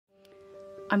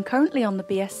I'm currently on the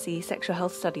BSc Sexual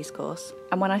Health Studies course,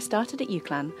 and when I started at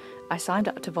UCLan, I signed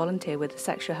up to volunteer with the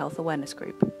Sexual Health Awareness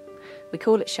Group. We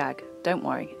call it SHAG, don't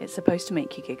worry, it's supposed to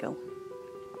make you giggle.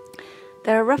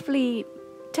 There are roughly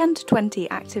 10 to 20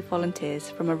 active volunteers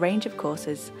from a range of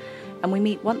courses, and we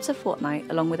meet once a fortnight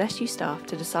along with SU staff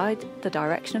to decide the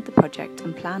direction of the project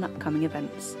and plan upcoming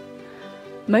events.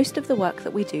 Most of the work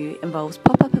that we do involves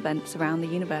pop-up events around the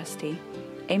university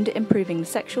aimed at improving the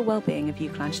sexual well-being of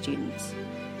UCLan students.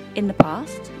 In the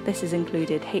past, this has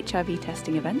included HIV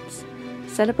testing events,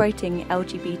 celebrating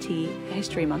LGBT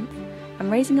History Month, and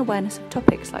raising awareness of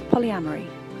topics like polyamory.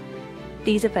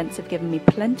 These events have given me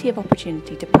plenty of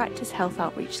opportunity to practice health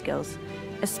outreach skills,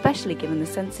 especially given the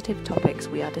sensitive topics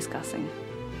we are discussing.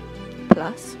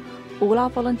 Plus, all our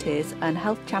volunteers earn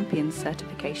Health Champions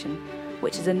certification,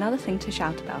 which is another thing to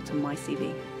shout about on my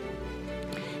CV.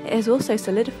 It has also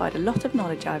solidified a lot of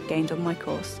knowledge I have gained on my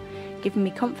course, giving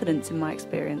me confidence in my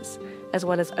experience, as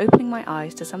well as opening my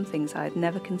eyes to some things I had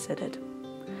never considered.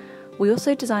 We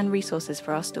also design resources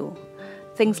for our stall,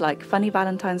 things like funny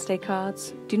Valentine's Day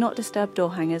cards, do not disturb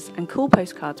door hangers, and cool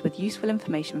postcards with useful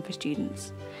information for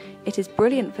students. It is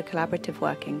brilliant for collaborative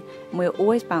working, and we are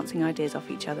always bouncing ideas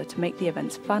off each other to make the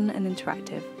events fun and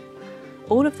interactive.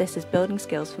 All of this is building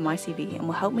skills for my CV and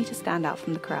will help me to stand out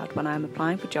from the crowd when I am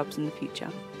applying for jobs in the future.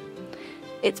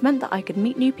 It's meant that I could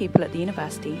meet new people at the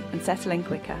university and settle in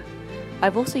quicker.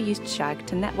 I've also used SHAG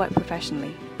to network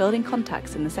professionally, building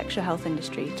contacts in the sexual health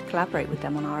industry to collaborate with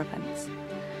them on our events.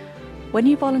 When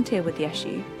you volunteer with the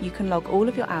SU, you can log all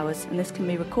of your hours, and this can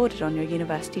be recorded on your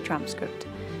university transcript,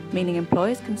 meaning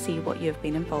employers can see what you have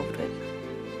been involved with.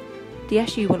 The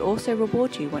SU will also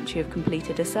reward you once you have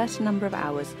completed a certain number of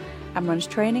hours and runs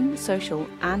training, social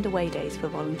and away days for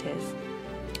volunteers.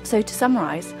 So to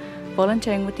summarise,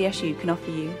 volunteering with the SU can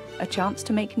offer you a chance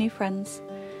to make new friends,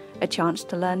 a chance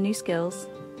to learn new skills,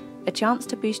 a chance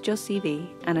to boost your CV,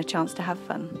 and a chance to have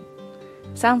fun.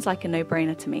 Sounds like a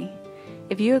no-brainer to me.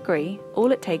 If you agree,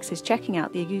 all it takes is checking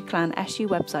out the UCLan SU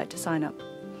website to sign up.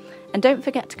 And don't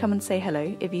forget to come and say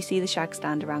hello if you see the SHAG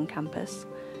stand around campus.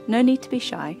 No need to be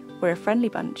shy, we're a friendly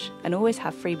bunch and always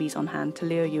have freebies on hand to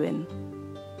lure you in.